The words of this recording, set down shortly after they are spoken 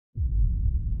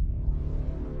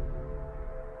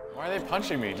Why are they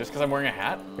punching me? Just because I'm wearing a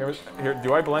hat? Here,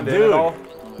 do I blend in at all?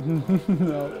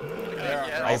 No.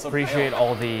 I appreciate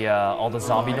all the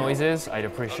zombie noises. I'd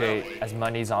appreciate as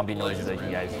many zombie noises that you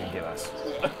guys can give us.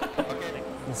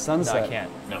 The sunset. No, I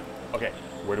can't. No. Okay.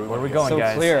 Where are we going, so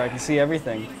guys? Clear. I can see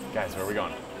everything. Guys, where are we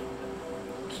going?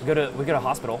 We go to a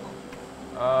hospital.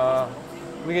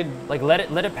 We could. Like let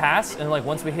it pass, and like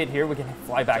once we hit here, we can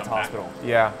fly back to hospital.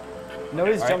 Yeah.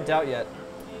 Nobody's jumped out yet.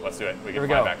 Let's do it. We Here can we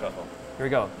fly go. back to hospital. Here we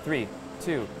go. 3,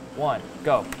 2, 1,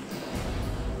 go.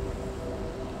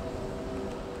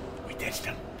 We ditched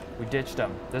him. We ditched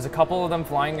them. There's a couple of them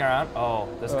flying around. Oh,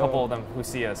 there's a couple of them who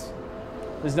see us.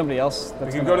 There's nobody else. We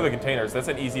can go to the containers. That's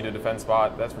an easy to defend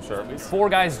spot, that's for sure. 4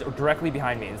 guys directly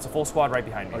behind me. It's a full squad right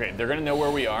behind me. Okay, they're gonna know where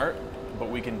we are, but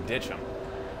we can ditch them.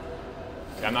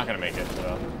 Yeah, I'm not gonna make it.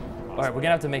 All right, we're gonna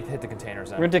have to hit the containers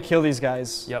then. We're going to kill these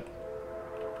guys. Yep.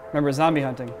 Remember, zombie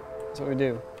hunting. That's what we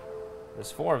do.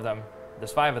 There's 4 of them.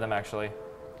 There's 5 of them actually.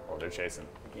 Oh, they're chasing.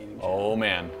 Oh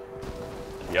man.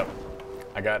 Yep.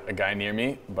 I got a guy near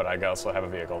me, but I also have a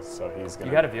vehicle, so he's gonna.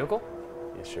 You got a vehicle?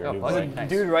 Yeah, sure. Oh, do, plug boy. it. Nice.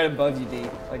 Dude right above you, D.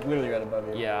 Like literally right above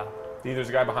you. Yeah. D, there's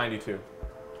a guy behind you too.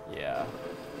 Yeah.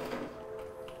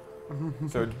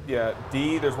 So yeah,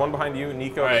 D, there's one behind you.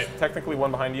 Nico, Right. there's technically one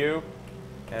behind you.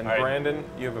 And All right. Brandon,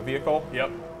 you have a vehicle.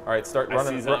 Yep. All right, start I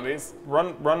running. see zombies.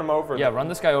 Run them over. Yeah, run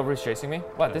this guy over. He's chasing me.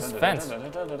 What? This fence.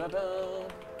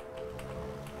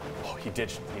 Oh, he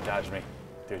dodged me.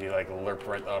 Dude, he like lurked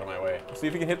right out of my way. See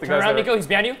if you can hit the Turn guys. around, that are- Nico. He's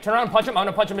behind you. Turn around and punch him. I'm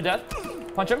gonna punch him to death.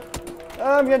 Punch him.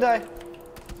 I'm gonna die.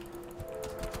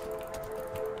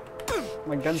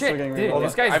 My gun's still Shit, getting dude, reloaded.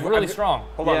 this guy's really strong.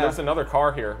 Hold on, Yeah. there's another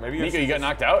car here. Maybe Nico, you got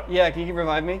knocked out? Yeah, can you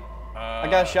revive me? I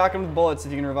got a shotgun with bullets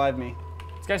if you can revive me.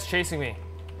 This guy's chasing me.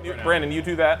 Brandon, you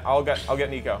do that. I'll get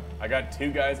Nico. I got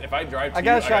 2 guys. If I drive to I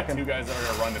got a you, I got shotgun. 2 guys that are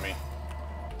gonna run to me.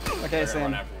 Okay, Sam.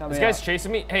 run after you. help me This guy's out.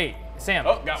 chasing me. Hey, Sam.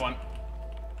 Oh, got one.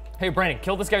 Hey, Brandon,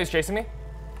 kill this guy who's chasing me.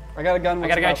 I got a gun. I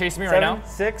got a guy chasing me right now.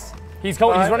 6, He's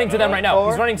going. He's 5, running to them right now.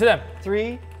 4, He's running to them.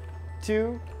 3,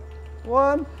 2,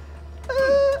 1.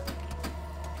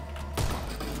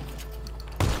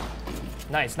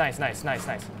 Nice, nice, nice, nice,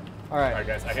 nice. All All right, right.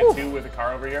 guys. I hit 2 with a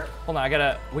car over here. Hold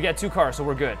on, we got 2 cars, so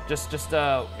we're good. Just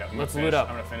Yeah, I'm let's gonna loot up.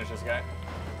 I'm gonna finish this guy.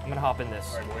 I'm gonna hop in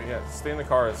this. All right, boys. Yeah, stay in the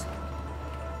cars.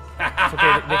 It's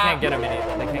okay. They can't get him in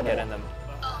it. They can't get in them.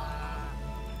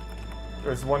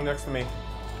 There's one next to me.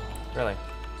 Really.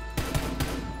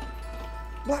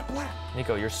 Black, black.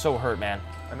 Nico, you're so hurt, man.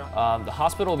 I know. The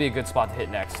hospital will be a good spot to hit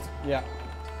next. Yeah.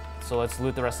 So let's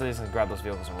loot the rest of these and grab those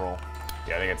vehicles and roll.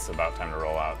 Yeah, I think it's about time to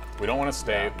roll out. We don't want to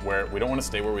stay where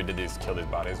we did kill these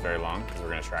bodies very long because we're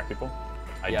gonna track people.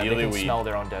 Yeah, Ideally, they can smell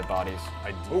their own dead bodies.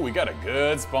 Oh, we got a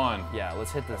good spawn. Yeah,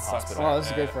 let's hit the sucks. hospital. Oh, this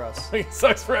is good for us. It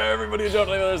sucks for everybody who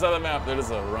jumped on the other side of the map.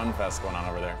 There's a run fest going on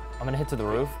over there. I'm gonna hit to the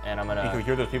roof and I'm Nico, you gonna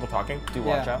hear those people talking? do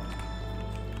watch Yeah. out.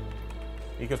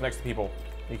 Nico's next to people.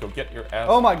 Nico, get your ass.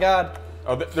 Oh my God.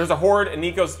 Oh, there's a horde and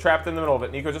Nico's trapped in the middle of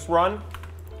it. Nico, just run.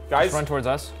 Guys, Just run towards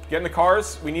us. get in the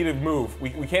cars. We need to move. We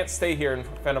can't stay here and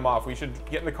fend them off. We should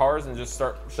get in the cars and just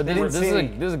start. But didn't this see is me.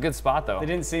 this is a good spot though. They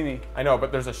didn't see me. I know,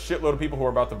 but there's a shitload of people who are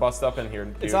about to bust up in here.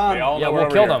 Dude. It's on. They all Yeah, know we'll we're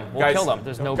kill over them. here. We'll Guys, kill them.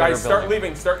 There's no better Guys, start building.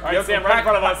 leaving. Start. right, you have to Sam, right in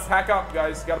front of us. Pack up,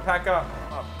 guys. Gotta pack up.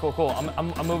 Cool, cool.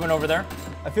 I'm moving over there.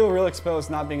 I feel real exposed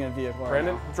not being in a vehicle. Right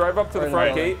Brandon, now. drive up to the Right front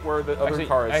now. gate where the other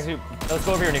car is. Actually, let's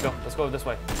go over here, Nico. Let's go this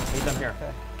way. Meet them here.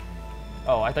 Okay.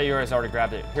 Oh, I thought you guys already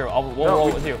grabbed it. Here, we'll No, roll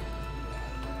we- with you.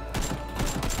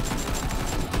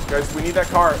 Guys, we need that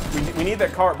car. We need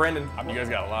that car, Brandon. You guys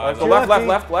got a lot. Go of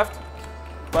left, lefty.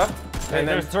 left. And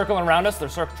They're then, circling around us. They're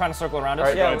trying to circle around us. All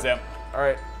right, Go Yeah. ahead, Sam. all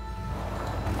right.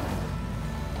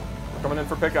 We're coming in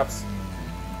for pickups.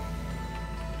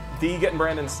 D getting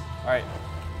Brandon's. All right.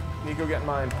 Nico getting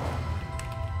mine.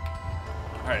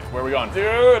 All right, where are we going?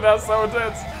 Dude, that's so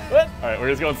intense. What? All right, we're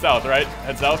just going south, right?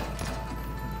 Head south.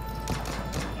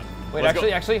 Wait, Let's go.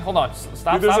 actually, hold on.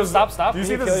 Stop, Dude, there's stop. Do you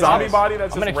see kill the these zombie guys? body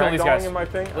that's I'm just gonna kill these guys. ragdolling in my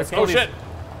thing? Let's I go. Oh can't- shit!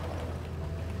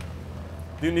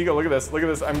 Dude, Nico, look at this. Look at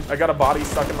this. I got a body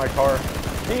stuck in my car.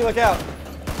 D, look out.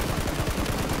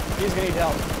 He's gonna need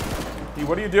help. D,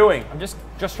 what are you doing? I'm just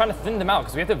trying to thin them out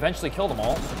because we have to eventually kill them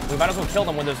all. We might as well kill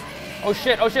them when there's. Oh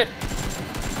shit! Oh shit!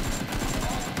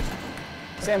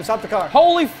 Sam, stop the car.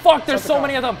 Holy fuck! There's the so car.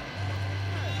 many of them.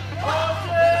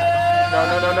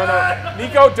 No.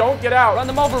 Nico, don't get out. Run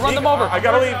them over. Run them Nico, over. I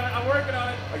gotta leave. I'm working on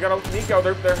it. I gotta. Nico,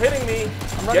 they're hitting me.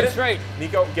 I'm running Get in- straight.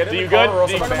 Nico, get in Do the you car good? or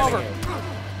else Do you I'm run them abandoning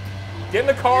you. Get in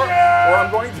the car or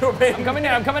I'm going to abandon I'm coming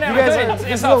in. I'm coming in. You guys I'm are, coming in.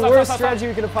 this is Stop, the stop, worst stop, stop. strategy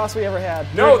we could have possibly ever had.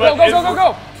 No, Go, go, go, go,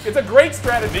 go. It's a great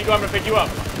strategy. Nico, I'm gonna pick you up.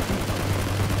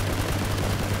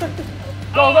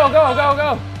 Go, go, go, go,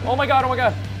 go. Oh my god. Oh my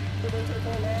god.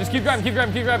 Just keep driving, keep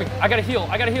driving, keep driving. I gotta heal,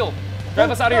 I gotta heal.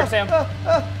 Drive us out of here, Sam.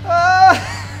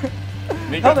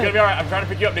 Nico, it's gonna be all right. I'm trying to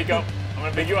pick you up, Nico. I'm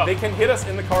gonna pick you up. They can hit us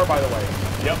in the car, by the way.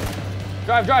 Yep.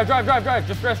 Drive, drive, drive, drive, drive.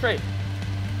 Just drive straight.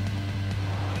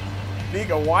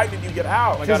 Nico, why did you get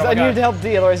out? Because I needed to help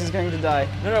D, otherwise he's going to die.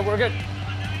 No, no, we're good.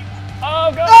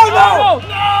 Oh, God. Oh, no! no!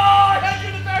 No! I gotta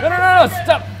shoot the back. No, no, no, no,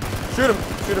 stop.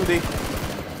 Shoot him, D.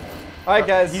 All right,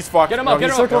 guys. He's fucked. Get him up, get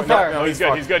him up. Circle of fire. No, he's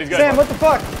good, he's good, he's good. Sam, what the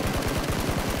fuck?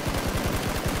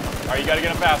 All right, you gotta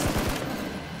get him fast.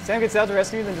 Sam gets out to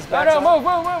rescue you, then just No, backs no, up. move,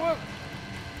 move, move, move.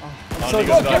 So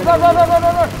Nico's good. done. Run, run, run, run,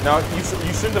 run, run. No, you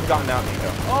shouldn't have gotten out,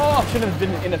 Nico. Oh. Should have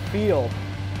been in a field.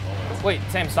 Wait,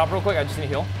 Sam, stop real quick. I just need to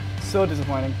heal. So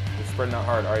disappointing. We're spreading out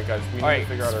hard. All right, guys, we need All right, to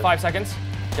figure out our... 5 seconds.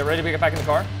 Get ready to get back in the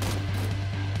car.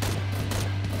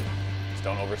 Just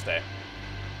don't overstay.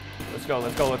 Let's go,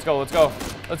 let's go, let's go, let's go.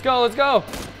 Let's go, let's go.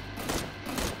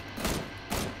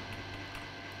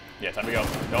 Yeah, time to go.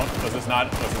 Let's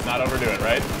not overdo it,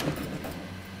 right?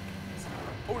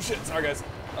 Oh shit, sorry guys.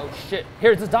 Oh shit.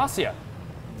 Here, it's a Dacia.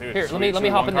 Dude, Here, should let me we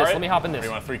hop in one this. car Let me hop in Or this. do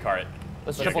you want to 3-car it?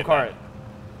 Let's Let's triple get car that. it.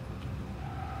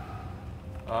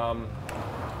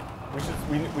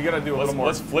 We gotta do a little more.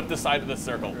 Let's flip the side of the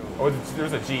circle. Oh,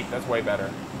 there's a Jeep. That's way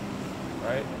better.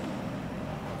 Right?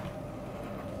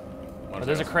 Oh,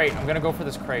 there's a crate. I'm gonna go for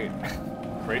this crate.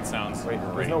 Crate sounds Wait,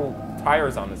 great. there's no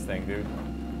tires on this thing, dude.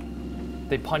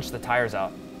 They punched the tires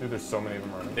out. Dude, there's so many of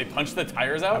them running. They punched the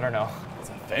tires out? I don't know. It's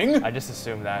a thing? I just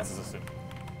assumed that. This is a suit.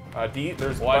 D,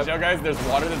 there's... Watch out, guys. There's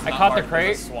water that's not caught the marked. crate.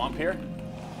 There's a swamp here.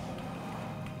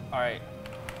 All right.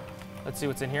 Let's see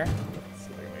what's in here. Let's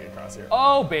see if I can make it across here.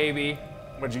 Oh, baby.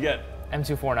 What'd you get?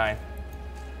 M249.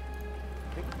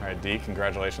 All right, D,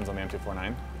 congratulations on the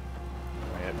M249.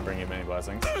 May it bring you many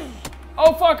blessings.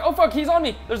 Oh, fuck. Oh, fuck. He's on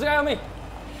me. There's a guy on me.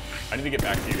 I need to get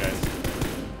back to you guys.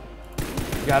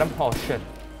 You got him? Oh, shit.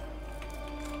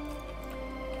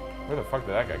 Where the fuck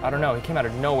did that guy come I don't know. He came out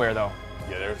of nowhere, though.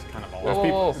 Yeah, there's kind of all There's Whoa,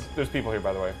 people, whoa, whoa. there's people here,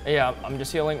 by the way. Yeah, I'm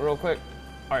just healing real quick.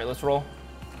 All right, let's roll.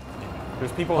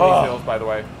 There's people in these hills, by the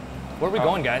way. Where are we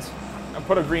going, guys? I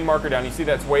put a green marker down. You see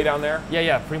that's way down there? Yeah,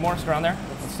 yeah. Primorsk around there.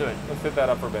 Let's do it. Let's hit that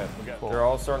up for a bit. Cool. They're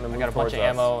all starting to move I got a bunch towards of us.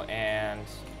 ammo and...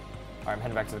 All right, I'm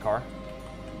heading back to the car.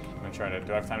 I'm gonna try to.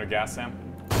 Do I have time to gas, Sam?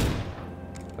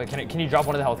 Wait, can you drop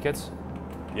one of the health kits?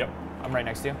 Yep. I'm right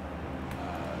next to you.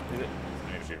 Is it?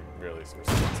 I need to be really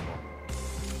responsible.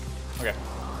 Okay.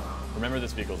 Remember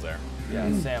this vehicle's there.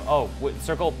 Yeah, Sam. Oh,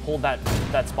 Circle pulled that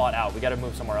spot out. We got to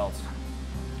move somewhere else.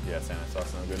 Yeah, Sam, I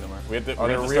saw no good no more. We have to. Oh, we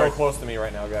they're have to real start. close to me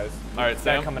right now, guys. All right, Guy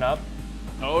Sam. coming up.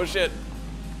 Oh shit.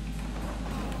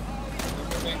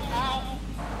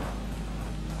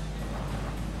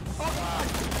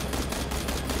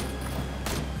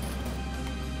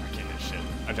 I can't hit shit.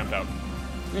 I jumped out.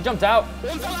 You jumped out.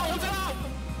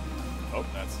 Oh,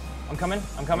 that's. I'm coming.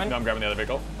 I'm coming. No, I'm grabbing the other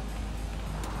vehicle.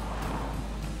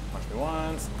 Punch me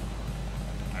once.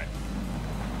 All right.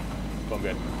 Boom,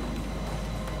 good.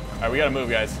 All right, we gotta move,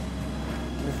 guys.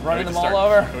 Just running We them have all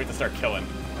to start- over. We have to start killing.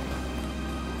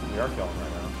 We are killing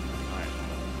right now. All right.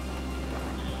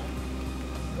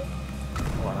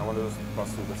 Hold on, I want to just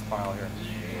bust through this pile here.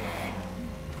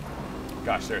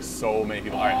 Gosh, there's so many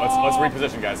people. All right, let's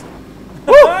reposition, guys.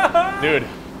 Dude.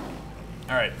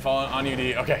 All right, fall on UD.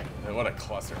 Okay, what a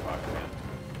clusterfuck, man.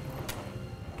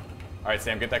 All right,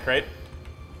 Sam, get that crate.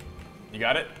 You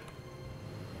got it?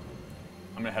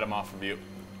 I'm gonna head him off of you.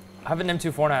 I have an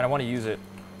M249. I want to use it.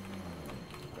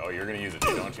 Oh, you're gonna use it,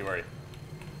 dude. Don't you worry.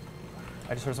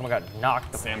 I just heard someone got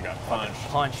knocked. Sam got punched.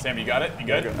 Punched. Sam, you got it? You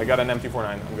good? I got an M249.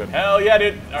 I'm good. Hell yeah,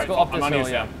 dude. All Let's right, go up I'm this on hill,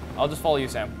 you, yeah. Sam. I'll just follow you,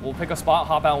 Sam. We'll pick a spot,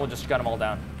 hop out, and we'll just gun them all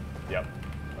down. Yep.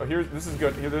 Oh, this is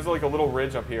good. Here, there's like a little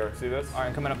ridge up here. See this? All right,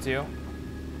 I'm coming up to you.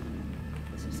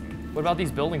 This is some What about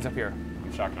these buildings up here?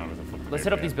 shotgun with a flip. Let's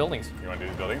hit up these buildings. You wanna do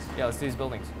these buildings? Yeah, let's do these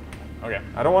buildings. Okay.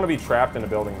 I don't want to be trapped in a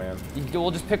building, man.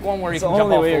 We'll just pick one where It's you the can jump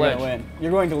only off way the you're ledge. going to win.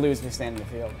 You're going to lose if you stand in the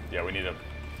field. Yeah, we need to.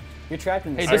 You're trapped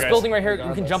in the Hey, Alright, this guys. building right here, you can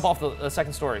Regardless. jump off the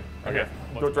second story. Okay.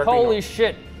 Go directly Holy north.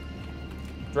 shit.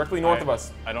 Directly north I- of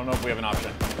us. I don't know if we have an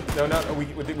option. No, we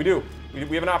do. We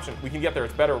have an option. We can get there.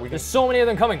 It's better. We can. There's so many of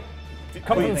them coming. Coming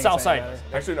from the Thanks, south side. Matter.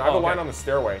 Actually, no, I have Oh, a line okay. on the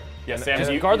stairway. Yeah, And- Sam,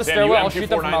 and- you guard the Sam, stairway, you I'll shoot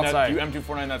them from M249 outside. You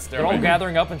M249 that They're all stairway.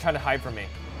 gathering up and trying to hide from me.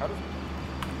 How does?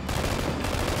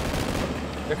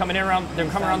 They're coming in around. They're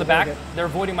coming around the back. They're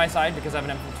avoiding my side because I have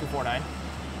an M249.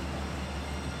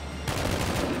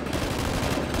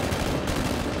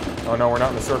 Oh no, we're not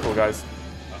in the circle, guys.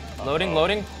 Loading,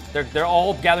 loading. They're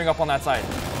all gathering up on that side.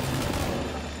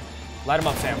 Light them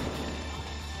up, Sam.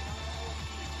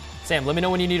 Sam, let me know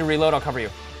when you need to reload. I'll cover you.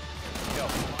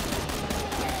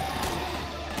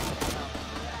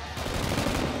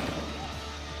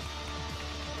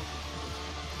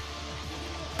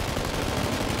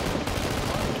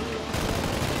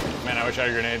 I wish I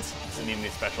had grenades. Doesn't need any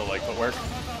special like footwork.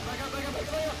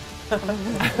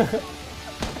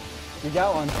 You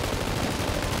got one.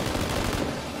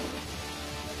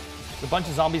 There's a bunch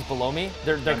of zombies below me.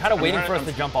 They're kind of waiting for us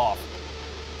to jump off.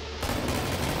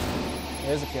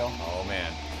 There's a kill. Oh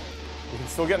man. We can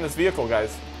still get in this vehicle,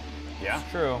 guys. Yeah.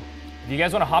 True. If you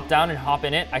guys want to hop down and hop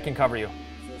in it, I can cover you.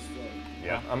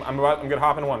 Yeah. I'm gonna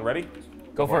hop in one. Ready?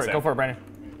 Go for it. Sam. Go for it, Brandon.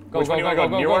 Go, Which one do you want to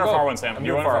go? Near one or far one, Sam? I'm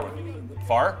Near one doing or far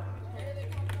far one? Far?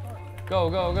 Go,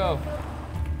 go, go.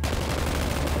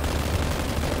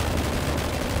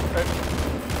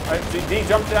 All right, D,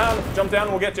 jump down, and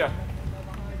we'll get you.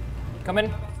 Come in.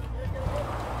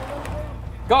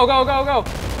 Go, go, go, go.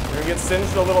 You're gonna get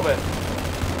singed a little bit.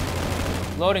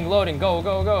 Loading, loading. Go,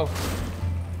 go, go.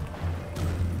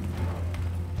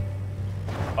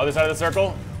 Other side of the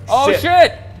circle. Oh,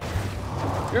 shit.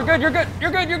 You're good, you're good,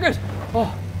 you're good, you're good. Oh,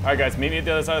 All right, guys, meet me at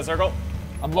the other side of the circle.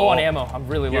 I'm low on ammo. I'm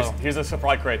really low. Here's a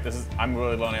supply crate. I'm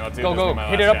really low on ammo too. Go, This go. is my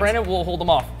Hit last it up, chance. Brandon. We'll hold them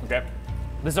off. Okay.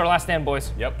 This is our last stand,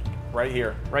 boys. Yep. Right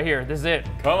here. Right here. This is it.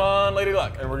 Come on, Lady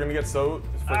Luck. And we're gonna get so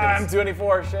freaking. I'm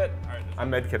 24. Shit. All right. I'm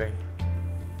med kidding.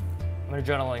 I'm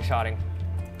adrenaline shotting.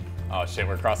 Oh shit,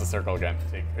 we're across the circle again.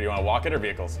 You want to walk it or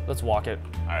vehicles? Let's walk it.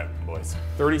 All right, boys.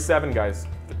 37, guys.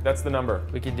 That's the number.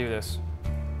 We can do this.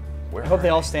 Where I hope they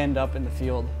all stand up in the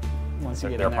field once you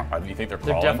get in there. Do you think they're They're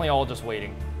crawling? definitely all just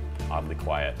waiting. Oddly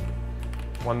quiet.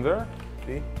 One there.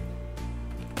 D.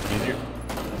 Easier.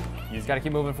 You just gotta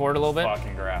keep moving forward a little bit.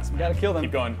 Fucking grass, man. Gotta kill them.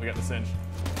 Keep going. We got the cinch.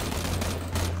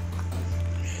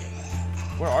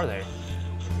 Where are they?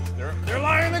 They're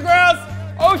lying in the grass.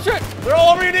 Oh shit! They're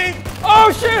all over you, D.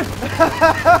 Oh shit!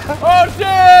 Oh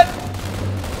shit!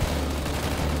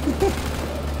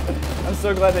 I'm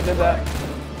so glad they did that.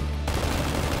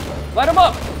 Light them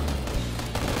up!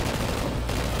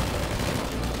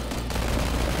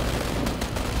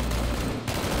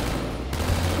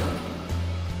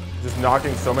 Just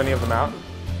knocking so many of them out.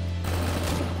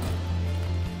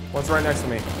 One's right next to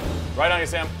me. Right on you,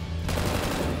 Sam.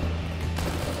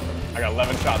 I got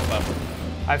 11 shots left.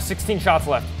 I have 16 shots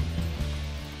left.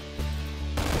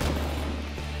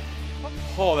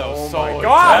 Oh, that was so my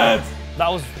God. intense. That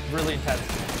was really intense.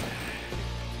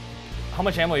 How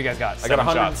much ammo you guys got? I got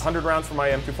 100, shots. 100 rounds for my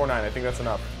M249. I think that's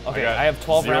enough. Okay, got I have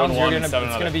 12 0 rounds. and You're 1 gonna, and 7 it's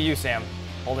another. gonna be you, Sam.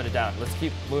 Holding it down. Let's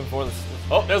keep moving forward.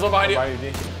 Oh, there's one behind you. Bye,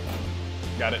 D.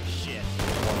 Got it. Shit.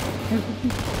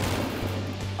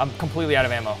 I'm completely out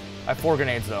of ammo. I have 4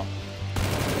 grenades though.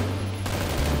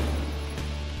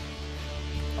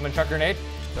 I'm gonna chuck a grenade.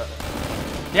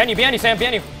 Behind you, Sam,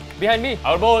 behind you. Behind me.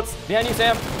 Out of bullets. Behind you,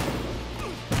 Sam.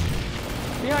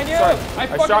 Behind you. Sorry, I I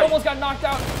fucking shot you. almost got knocked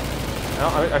out. No,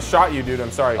 I shot you, dude.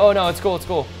 I'm sorry. Oh no, it's cool, it's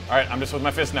cool. All right, I'm just with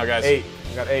my fist now, guys. 8.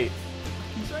 I got 8.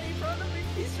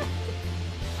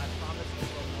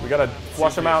 We gotta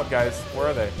flush them out, guys. Where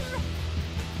are they?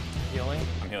 Healing.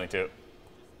 I'm healing too.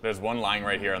 There's one lying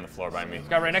right here on the floor by me.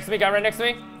 Guy right next to me, guy right next to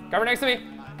me. Guy right next to me.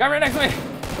 Guy right next to me.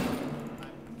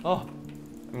 Oh,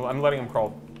 I'm letting him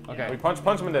crawl. okay. We punch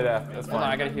him to death. That's Hold on,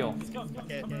 I fine. gotta heal.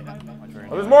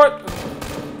 Oh, there's more.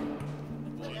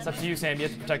 It's up to you, Sam. You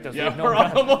have to protect us. Yeah, We have no we're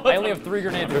guns. almost- I only have 3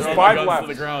 grenades. There's Throw 5 my guns left. to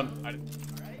the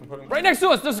ground. Right next to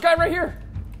us. There's a guy right here.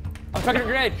 I'm chucking a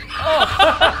grenade. Oh,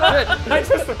 shit. I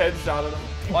just headshot at him.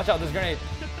 Watch out, there's a grenade.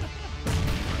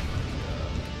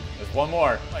 There's one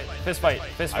more. Fist fight,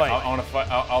 fist I fight. want to fight.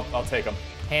 I'll take him.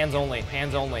 Hands only,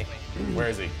 hands only. Where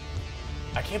is he?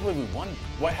 I can't believe we won.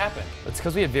 What happened? It's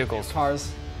because we have vehicles.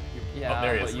 Cars. Yeah, Oh,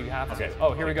 there he but is. you have to. Okay.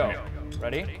 Oh, here we go.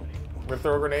 Ready? We're gonna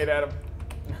throw a grenade at him.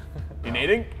 You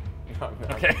nading? No,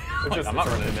 no. Okay. just- I'm not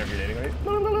running in there if you're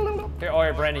nading, right? Here, all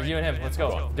right, Brandon, you and him. Let's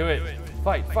go. Do it.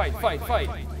 Fight, fight, fight, fight.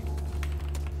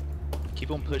 Keep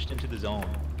them pushed into the zone.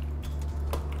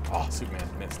 Oh, Superman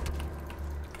missed.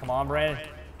 Come on, Brandon.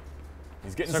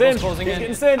 He's getting Circle's singed. closing He's in.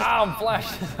 getting singed. Ah, I'm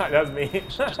flashed. That was me.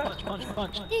 Punch, punch,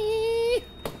 punch.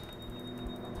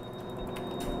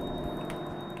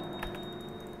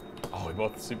 Oh, we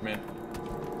both Superman.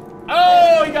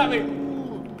 Oh, he got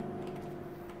me.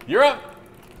 You're up.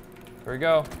 Here we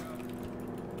go.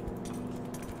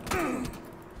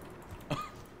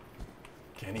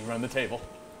 Can he run the table?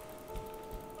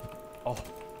 Oh,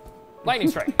 Lightning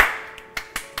strike.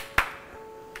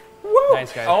 Woo!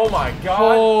 Nice, guys. Oh my God.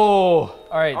 Oh.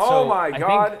 All right. Oh So my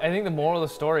God. I think the moral of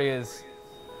the story is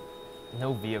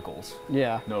no vehicles.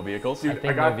 Yeah. no vehicles. Dude, I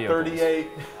think got no vehicles. 38. There's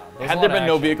a Had lot there of been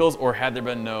no action. vehicles or had there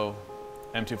been no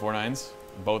M249s,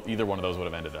 either one of those would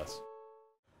have ended us.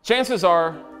 Chances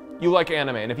are you like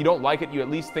anime, and if you don't like it, you at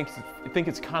least think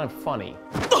it's kind of funny.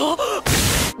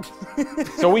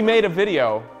 So we made a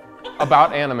video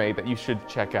about anime that you should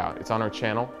check out. It's on our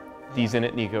channel. Dee's in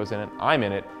it, Nico's in it, I'm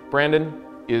in it. Brandon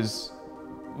is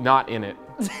not in it,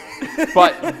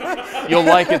 but you'll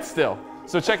like it still.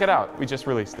 So check it out. We just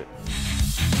released it.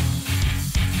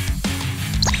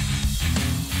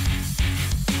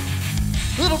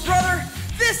 Little brother,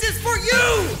 this is for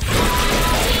you!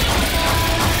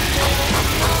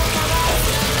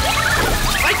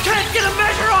 I can't get a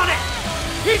measure on it!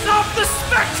 He's off the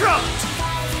spectrum!